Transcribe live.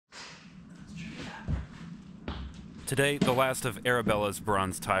Today, the last of Arabella's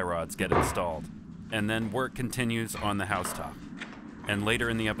bronze tie rods get installed, and then work continues on the housetop. And later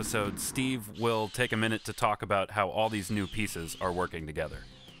in the episode, Steve will take a minute to talk about how all these new pieces are working together.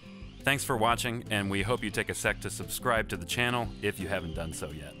 Thanks for watching, and we hope you take a sec to subscribe to the channel if you haven't done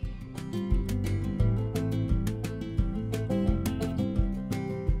so yet.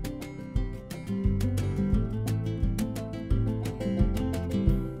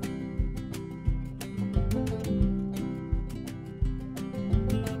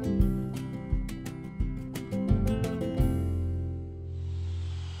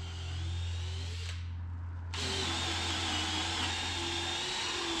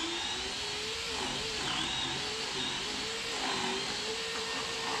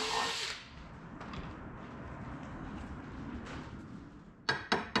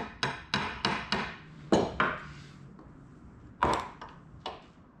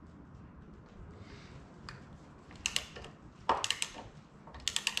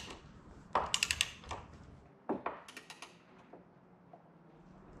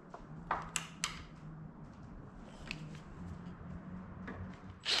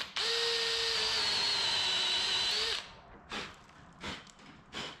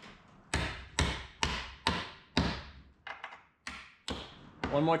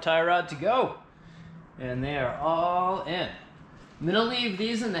 One more tie rod to go, and they are all in. I'm gonna leave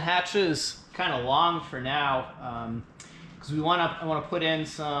these in the hatches kind of long for now, because I want to put in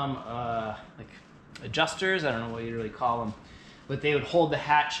some like adjusters. I don't know what you really call them, but they would hold the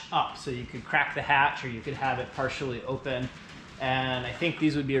hatch up, so you could crack the hatch or you could have it partially open. And I think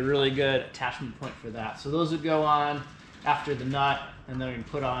these would be a really good attachment point for that. So those would go on after the nut, and then we can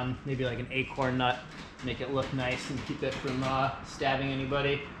put on maybe like an Acorn nut, make it look nice and keep it from stabbing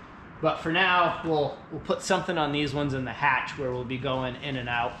anybody. But for now, we'll put something on these ones in the hatch where we'll be going in and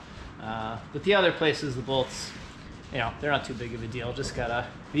out. But the other places, the bolts, you know, they're not too big of a deal. Just gotta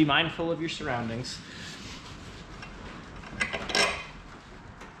be mindful of your surroundings.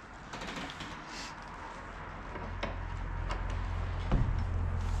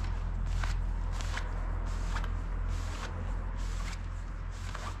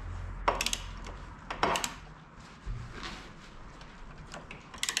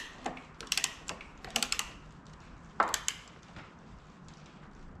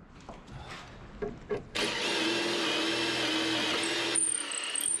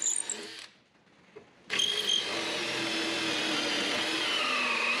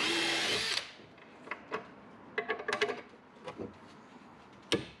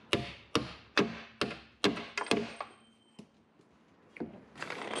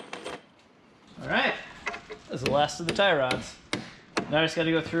 Alright, that's the last of the tie rods. Now I just got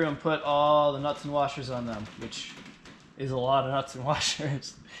to go through and put all the nuts and washers on them, which is a lot of nuts and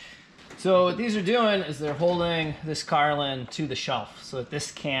washers. So what these are doing is they're holding this carlin to the shelf so that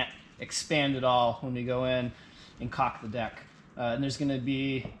this can't expand at all when we go in and caulk the deck. And there's going to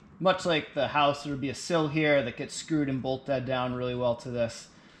be, much like the house, there will be a sill here that gets screwed and bolted down really well to this,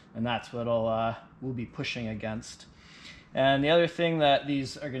 and that's what we'll be pushing against. And the other thing that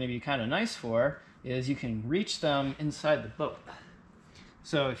these are going to be kind of nice for is you can reach them inside the boat.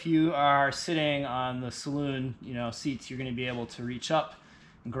 So if you are sitting on the saloon, seats, you're going to be able to reach up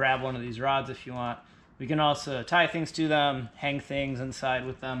and grab one of these rods if you want. We can also tie things to them, hang things inside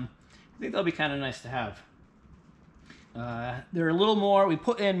with them. I think they'll be kind of nice to have. They're a little more, we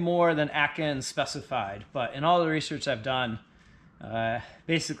put in more than Atkin specified, but in all the research I've done,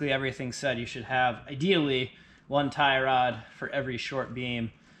 basically everything said you should have, ideally, one tie rod for every short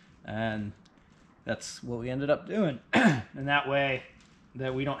beam, and that's what we ended up doing. And that way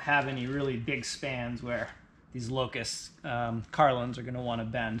that we don't have any really big spans where these locust carlins are going to want to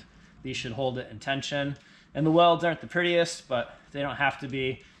bend. These should hold it in tension. And the welds aren't the prettiest, but they don't have to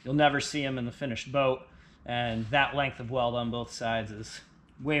be. You'll never see them in the finished boat, and that length of weld on both sides is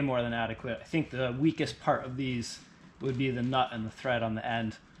way more than adequate. I think the weakest part of these would be the nut and the thread on the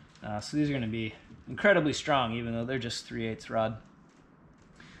end. So these are going to be incredibly strong, even though they're just 3/8 rod.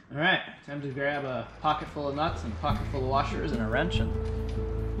 All right, time to grab a pocket full of nuts and a pocket full of washers and a wrench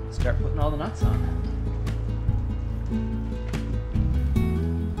and start putting all the nuts on.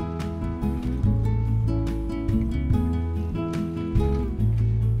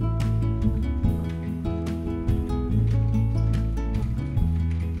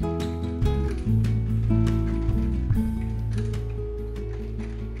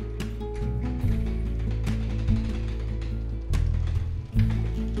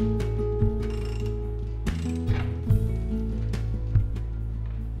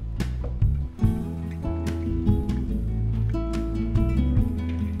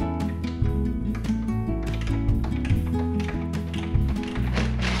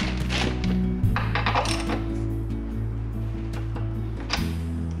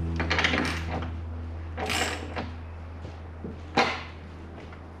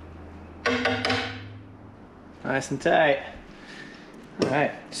 Nice and tight. All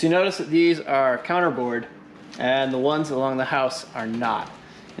right, so you notice that these are counterboard and the ones along the house are not.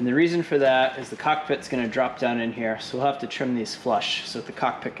 And the reason for that is the cockpit's gonna drop down in here, so we'll have to trim these flush so that the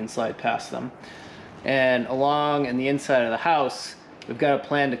cockpit can slide past them. And along in the inside of the house, we've got a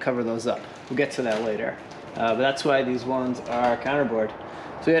plan to cover those up. We'll get to that later. But that's why these ones are counterboard.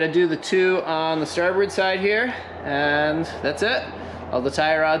 So we gotta do the two on the starboard side here, and that's it. All the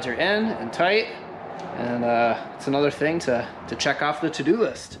tie rods are in and tight, and it's another thing to check off the to-do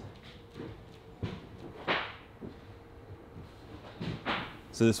list.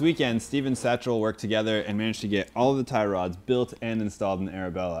 So this weekend, Steve and Satchel worked together and managed to get all of the tie rods built and installed in the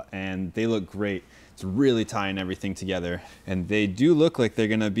Arabella, and they look great. It's really tying everything together, and they do look like they're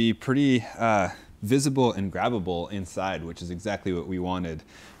gonna be pretty visible and grabbable inside, which is exactly what we wanted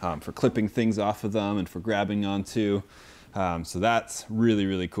for clipping things off of them and for grabbing onto. So that's really,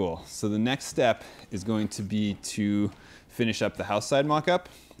 really cool. So the next step is going to be to finish up the house side mock-up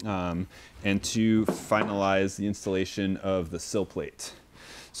and to finalize the installation of the sill plate.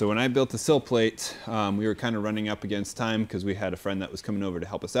 So when I built the sill plate, we were kind of running up against time because we had a friend that was coming over to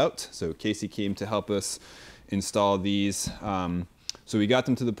help us out. So Casey came to help us install these. So we got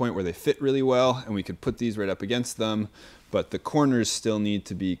them to the point where they fit really well and we could put these right up against them, but the corners still need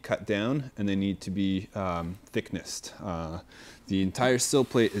to be cut down and they need to be thicknessed. The entire sill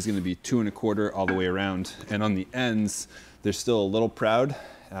plate is going to be 2 1/4 all the way around, and on the ends, they're still a little proud.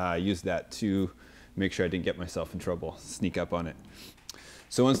 I used that to make sure I didn't get myself in trouble, sneak up on it.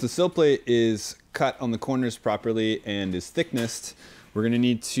 So once the sill plate is cut on the corners properly and is thicknessed, we're gonna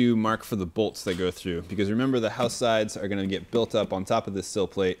need to mark for the bolts that go through, because remember the house sides are gonna get built up on top of this sill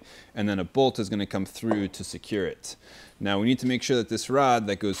plate, and then a bolt is gonna come through to secure it. Now we need to make sure that this rod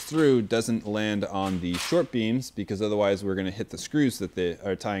that goes through doesn't land on the short beams, because otherwise we're gonna hit the screws that they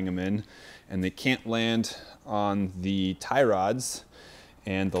are tying them in, and they can't land on the tie rods.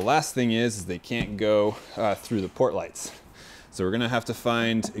 And the last thing is they can't go through the port lights. So we're gonna have to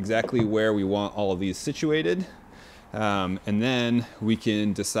find exactly where we want all of these situated. And then we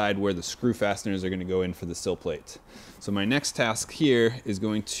can decide where the screw fasteners are gonna go in for the sill plate. So my next task here is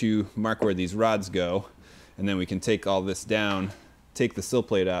going to mark where these rods go, and then we can take all this down, take the sill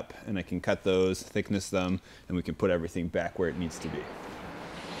plate up, and I can cut those, thickness them, and we can put everything back where it needs to be.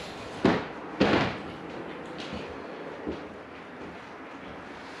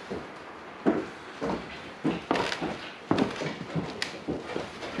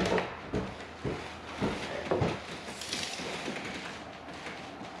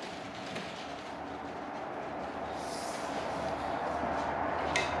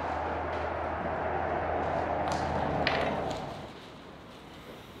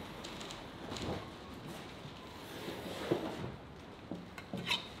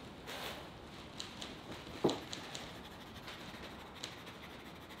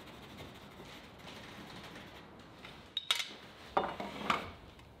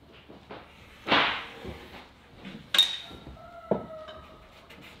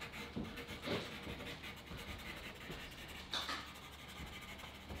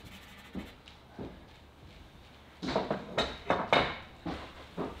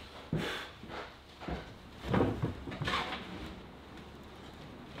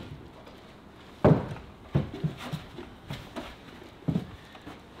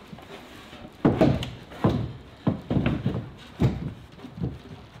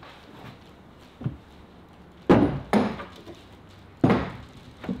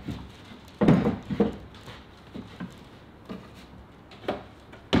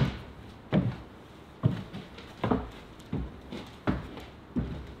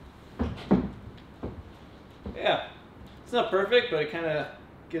 Yeah, it's not perfect, but it kind of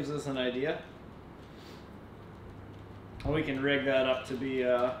gives us an idea. And we can rig that up to be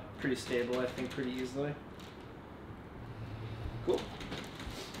pretty stable, I think, pretty easily. Cool.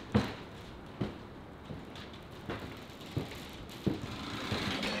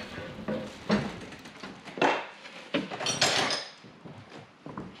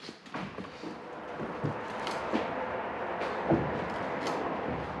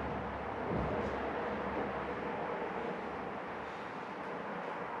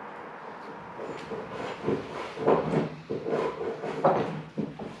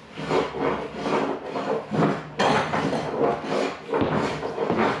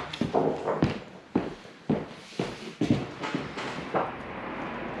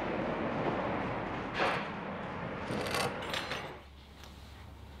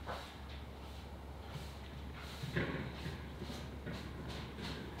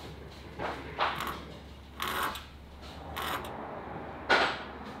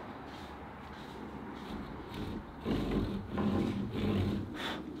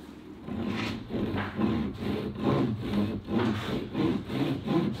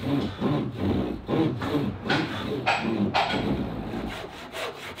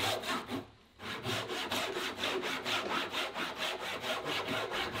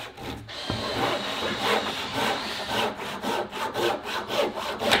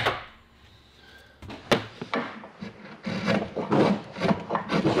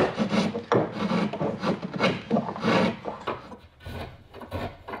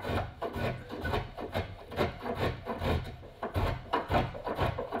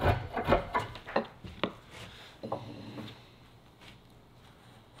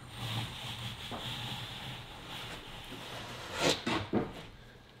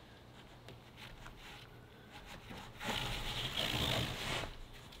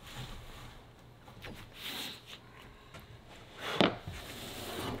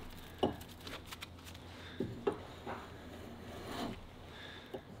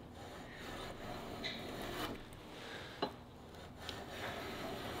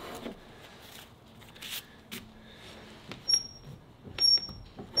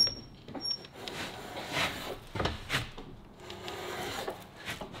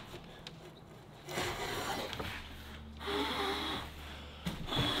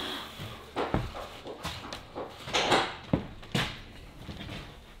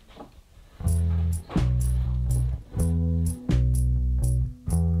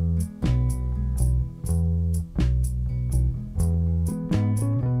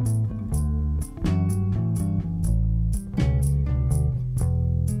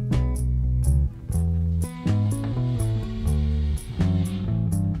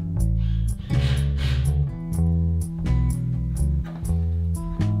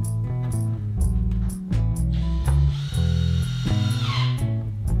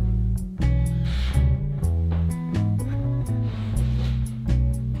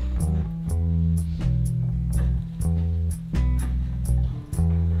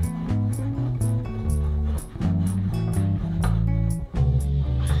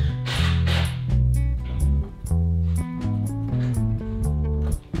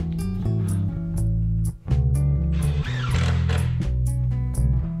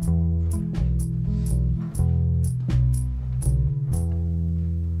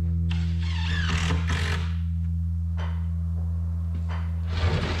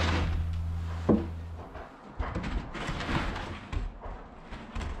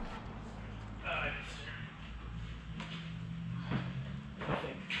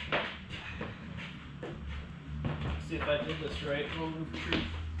 See if I did this right. Moment of truth.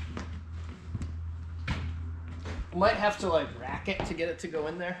 Might have to like rack it to get it to go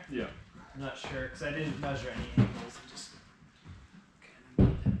in there. Yeah. I'm not sure because I didn't measure any angles. I just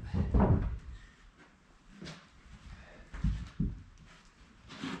kind of made it.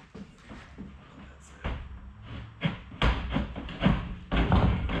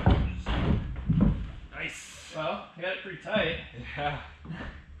 Nice. Well, I got it pretty tight. Yeah.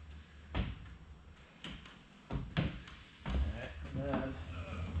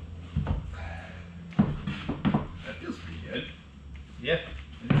 That feels pretty good. Yeah.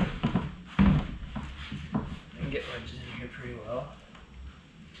 I can get wedged in here pretty well.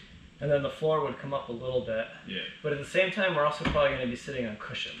 And then the floor would come up a little bit. Yeah. But at the same time, we're also probably going to be sitting on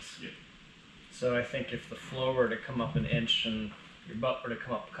cushions. Yeah. So I think if the floor were to come up an inch and your butt were to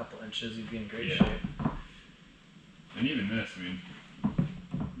come up a couple inches, you'd be in great shape. And even this, I mean,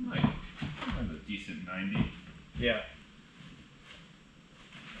 like, have a decent 90. Yeah.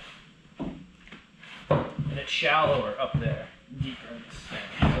 And it's shallower up there, deeper in the stern,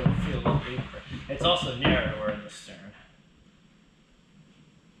 so it'll feel a little deeper. It's also narrower in the stern.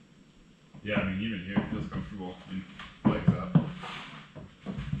 Yeah, I mean, even here it feels comfortable and legs up.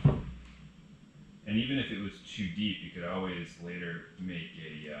 And even if it was too deep, you could always later make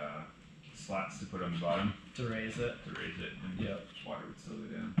a slats to put on the bottom. To raise it. And Yep. water would still go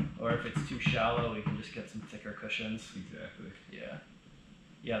down. Or if it's too shallow, we can just get some thicker cushions. Exactly. Yeah.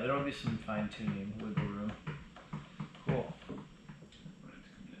 Yeah, there will be some fine tuning, wiggle room. Cool. Want it to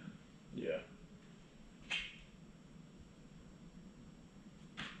come down. Yeah.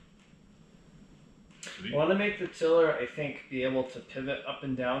 Sweet. I want to make the tiller, I think, be able to pivot up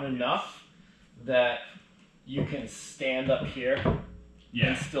and down enough that you can stand up here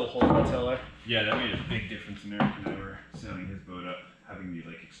and still hold the tiller. Yeah, that made a big difference in Eric and I were sailing his boat up, having the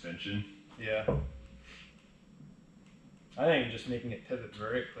like extension. Yeah. I think just making it pivot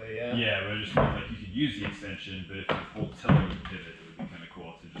vertically, yeah. Yeah, but I just felt like you could use the extension, but if the whole tiller would pivot, it would be kind of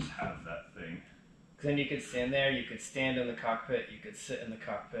cool to just have that thing. Because then you could stand there, you could stand in the cockpit, you could sit in the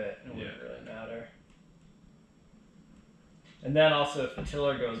cockpit, and it wouldn't really matter. And then also, if the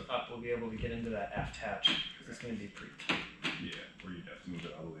tiller goes up, we'll be able to get into that aft hatch, because it's going to be pretty tight. Yeah, or you'd have to move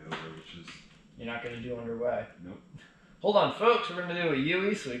it all the way over, which is... You're not going to do underway. Nope. Hold on, folks, we're going to do a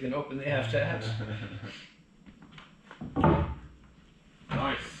UE so we can open the aft hatch.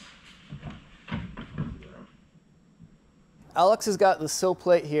 Nice. Alix has got the sill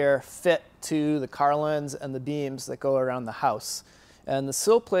plate here fit to the carlins and the beams that go around the house. And the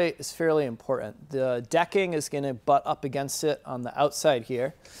sill plate is fairly important. The decking is going to butt up against it on the outside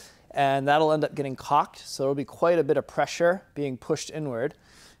here, and that'll end up getting caulked, so there'll be quite a bit of pressure being pushed inward.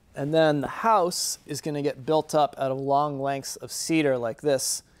 And then the house is going to get built up out of long lengths of cedar like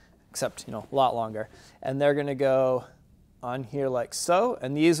this, except, you know, a lot longer. And they're going to go on here like so,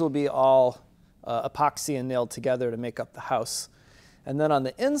 and these will be all epoxy and nailed together to make up the house. And then on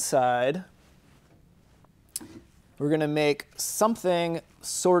the inside, we're going to make something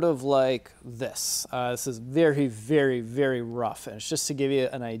sort of like this. This is very, very, very rough, and it's just to give you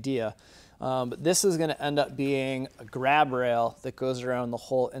an idea. But this is going to end up being a grab rail that goes around the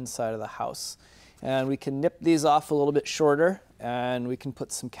whole inside of the house. And we can nip these off a little bit shorter, and we can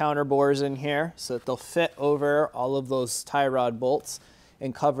put some counter bores in here so that they'll fit over all of those tie rod bolts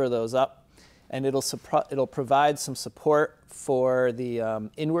and cover those up. And it'll provide some support for the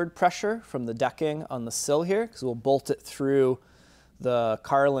inward pressure from the decking on the sill here, because we'll bolt it through the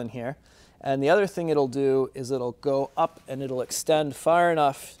carlin here. And the other thing it'll do is it'll go up and it'll extend far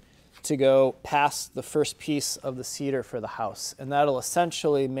enough to go past the first piece of the cedar for the house. And that'll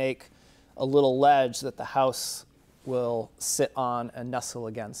essentially make a little ledge that the house will sit on and nestle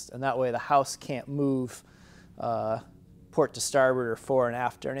against. And that way the house can't move port to starboard or fore and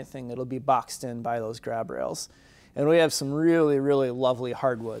aft or anything. It'll be boxed in by those grab rails. And we have some really, really lovely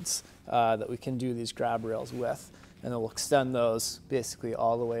hardwoods that we can do these grab rails with. And then we'll extend those basically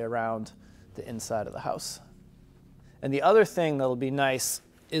all the way around the inside of the house. And the other thing that'll be nice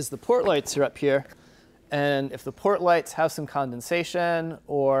is the port lights are up here. And if the port lights have some condensation,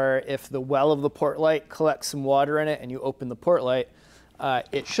 or if the well of the port light collects some water in it and you open the port light,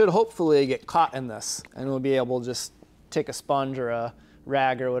 it should hopefully get caught in this. And we'll be able to just take a sponge or a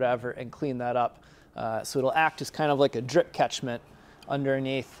rag or whatever and clean that up. So it'll act as kind of like a drip catchment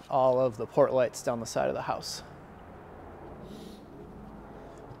underneath all of the port lights down the side of the house.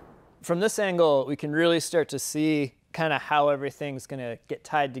 From this angle, we can really start to see kind of how everything's going to get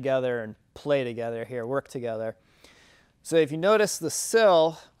tied together and play together here, work together. So if you notice the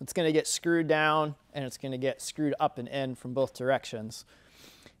sill, it's going to get screwed down and it's going to get screwed up and in from both directions.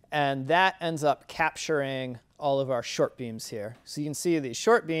 And that ends up capturing all of our short beams here. So you can see these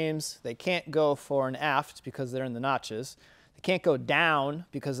short beams, they can't go fore and aft because they're in the notches. They can't go down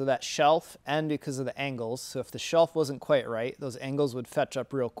because of that shelf and because of the angles. So if the shelf wasn't quite right, those angles would fetch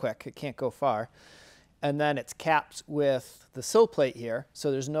up real quick. It can't go far. And then it's capped with the sill plate here,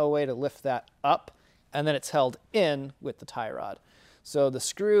 so there's no way to lift that up. And then it's held in with the tie rod. So the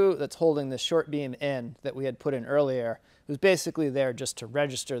screw that's holding the short beam in that we had put in earlier was basically there just to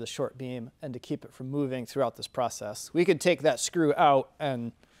register the short beam and to keep it from moving throughout this process. We could take that screw out,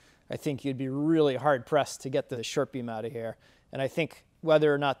 and I think you'd be really hard pressed to get the short beam out of here. And I think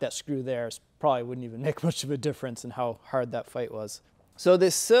whether or not that screw there probably wouldn't even make much of a difference in how hard that fight was. So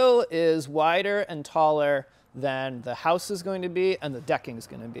this sill is wider and taller than the house is going to be and the decking is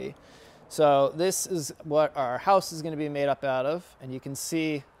going to be. So this is what our house is going to be made up out of. And you can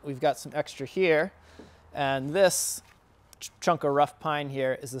see we've got some extra here. And this chunk of rough pine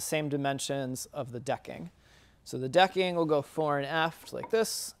here is the same dimensions of the decking. So the decking will go fore and aft like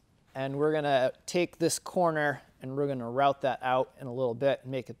this. And we're going to take this corner and we're going to route that out in a little bit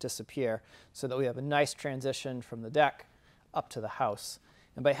and make it disappear so that we have a nice transition from the deck up to the house.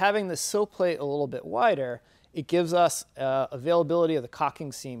 And by having the sill plate a little bit wider, it gives us availability of the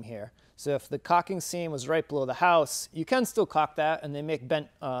caulking seam here. So if the caulking seam was right below the house, you can still caulk that, and they make bent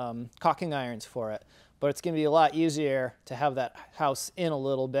caulking irons for it. But it's going to be a lot easier to have that house in a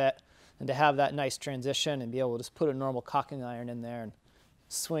little bit and to have that nice transition and be able to just put a normal caulking iron in there and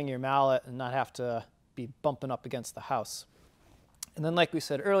swing your mallet and not have to be bumping up against the house. And then like we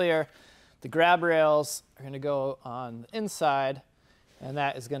said earlier, the grab rails are going to go on the inside, and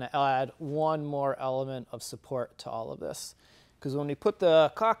that is going to add one more element of support to all of this. Because when we put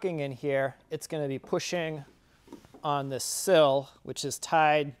the caulking in here, it's going to be pushing on this sill, which is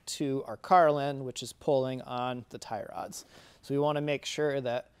tied to our carlin, which is pulling on the tie rods. So we want to make sure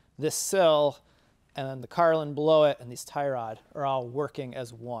that this sill and then the carlin below it and these tie rod are all working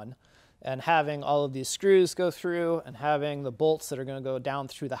as one. And having all of these screws go through and having the bolts that are going to go down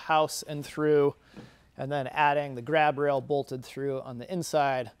through the house and through, and then adding the grab rail bolted through on the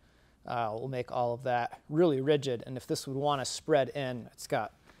inside will make all of that really rigid. And if this would want to spread in, it's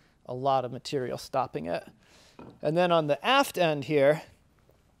got a lot of material stopping it. And then on the aft end here,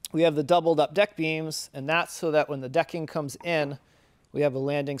 we have the doubled up deck beams, and that's so that when the decking comes in, we have a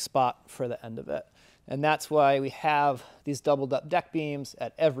landing spot for the end of it. And that's why we have these doubled up deck beams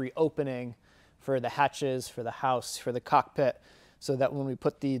at every opening for the hatches, for the house, for the cockpit, so that when we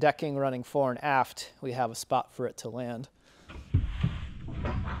put the decking running fore and aft, we have a spot for it to land.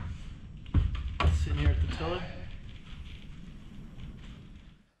 Sitting here at the tiller.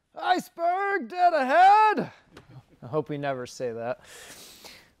 Iceberg dead ahead! I hope we never say that.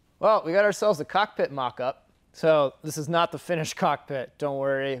 Well, we got ourselves a cockpit mock-up. So this is not the finished cockpit, don't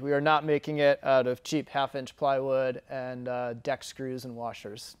worry. We are not making it out of cheap half-inch plywood and deck screws and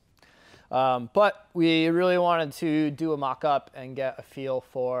washers. But we really wanted to do a mock-up and get a feel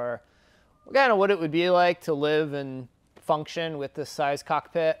for kind of what it would be like to live and function with this size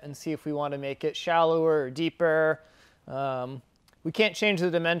cockpit and see if we want to make it shallower or deeper. We can't change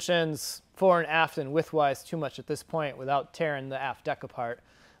the dimensions fore and aft and widthwise too much at this point without tearing the aft deck apart.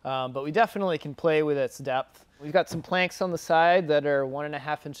 But we definitely can play with its depth. We've got some planks on the side that are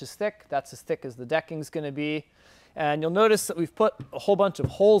 1.5 inches thick. That's as thick as the decking's going to be. And you'll notice that we've put a whole bunch of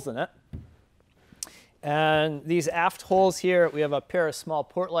holes in it. And these aft holes here, we have a pair of small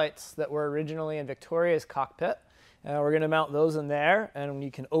port lights that were originally in Victoria's cockpit. And we're going to mount those in there, and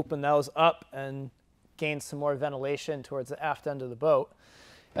you can open those up and gain some more ventilation towards the aft end of the boat.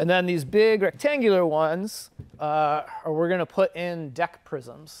 And then these big rectangular ones we're going to put in deck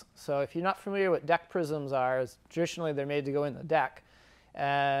prisms. So if you're not familiar with what deck prisms are, traditionally they're made to go in the deck.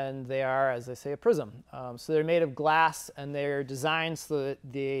 And they are, as they say, a prism. So they're made of glass, and they're designed so that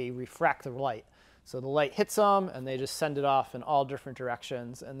they refract the light. So the light hits them, and they just send it off in all different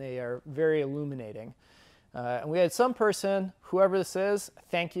directions, and they are very illuminating. And we had some person, whoever this is,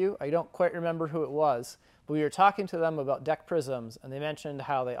 thank you, I don't quite remember who it was, but we were talking to them about deck prisms, and they mentioned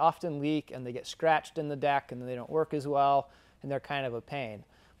how they often leak and they get scratched in the deck and they don't work as well, and they're kind of a pain.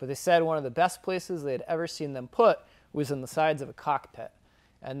 But they said one of the best places they had ever seen them put was in the sides of a cockpit,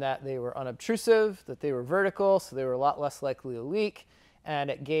 and that they were unobtrusive, that they were vertical, so they were a lot less likely to leak,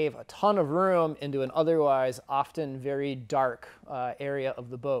 and it gave a ton of room into an otherwise often very dark area of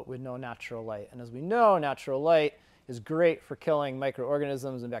the boat with no natural light. And as we know, natural light is great for killing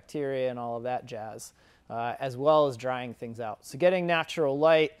microorganisms and bacteria and all of that jazz, as well as drying things out. So getting natural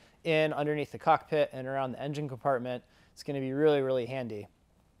light in underneath the cockpit and around the engine compartment is going to be really, really handy.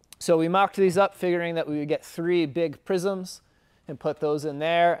 So we mocked these up figuring that we would get 3 big prisms, and put those in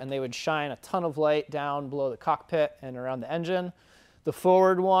there, and they would shine a ton of light down below the cockpit and around the engine. The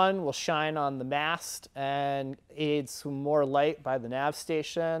forward one will shine on the mast and aid some more light by the nav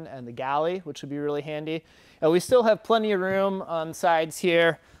station and the galley, which would be really handy. And we still have plenty of room on the sides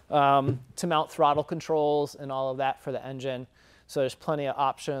here to mount throttle controls and all of that for the engine. So there's plenty of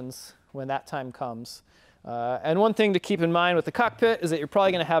options when that time comes. And one thing to keep in mind with the cockpit is that you're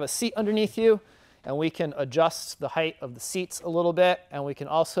probably going to have a seat underneath you, and we can adjust the height of the seats a little bit, and we can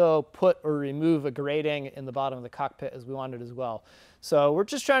also put or remove a grating in the bottom of the cockpit as we wanted as well. So we're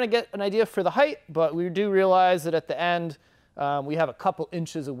just trying to get an idea for the height, but we do realize that at the end we have a couple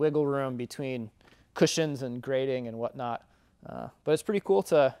inches of wiggle room between cushions and grating and whatnot. But it's pretty cool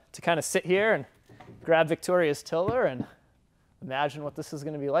to kind of sit here and grab Victoria's tiller and imagine what this is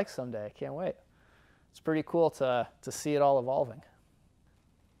going to be like someday. I can't wait. It's pretty cool to see it all evolving.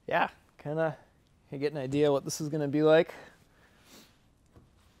 Yeah, kind of you get an idea what this is going to be like.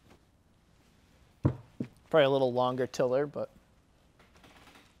 Probably a little longer tiller, but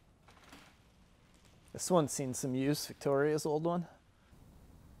this one's seen some use, Victoria's old one.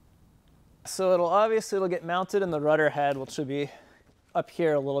 So it'll get mounted in the rudder head, which will be up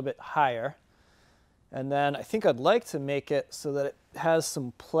here a little bit higher. And then I think I'd like to make it so that it has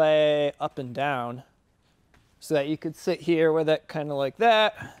some play up and down, so that you could sit here with it kind of like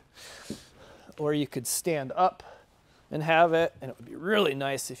that, or you could stand up and have it, and it would be really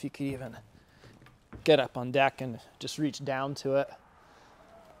nice if you could even get up on deck and just reach down to it.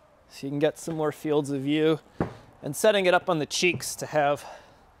 So you can get some more fields of view, and setting it up on the cheeks to have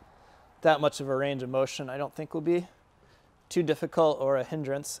that much of a range of motion I don't think will be too difficult or a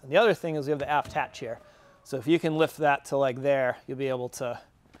hindrance. And the other thing is we have the aft hatch here. So if you can lift that to like there, you'll be able to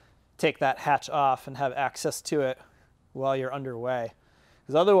take that hatch off and have access to it while you're underway.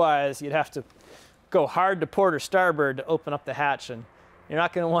 Because otherwise you'd have to go hard to port or starboard to open up the hatch, and you're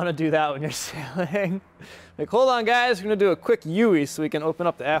not going to want to do that when you're sailing. Like, hold on guys, we're going to do a quick UE so we can open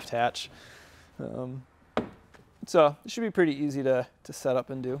up the aft hatch. So it should be pretty easy to set up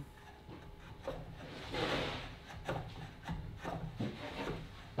and do.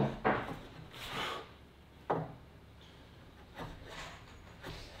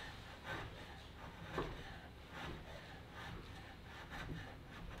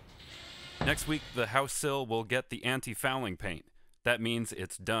 Next week, the house sill will get the anti-fouling paint. That means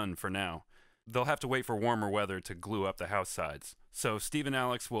it's done for now. They'll have to wait for warmer weather to glue up the house sides. So Steve and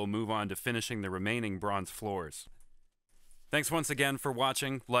Alix will move on to finishing the remaining bronze floors. Thanks once again for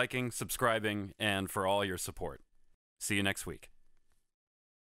watching, liking, subscribing, and for all your support. See you next week.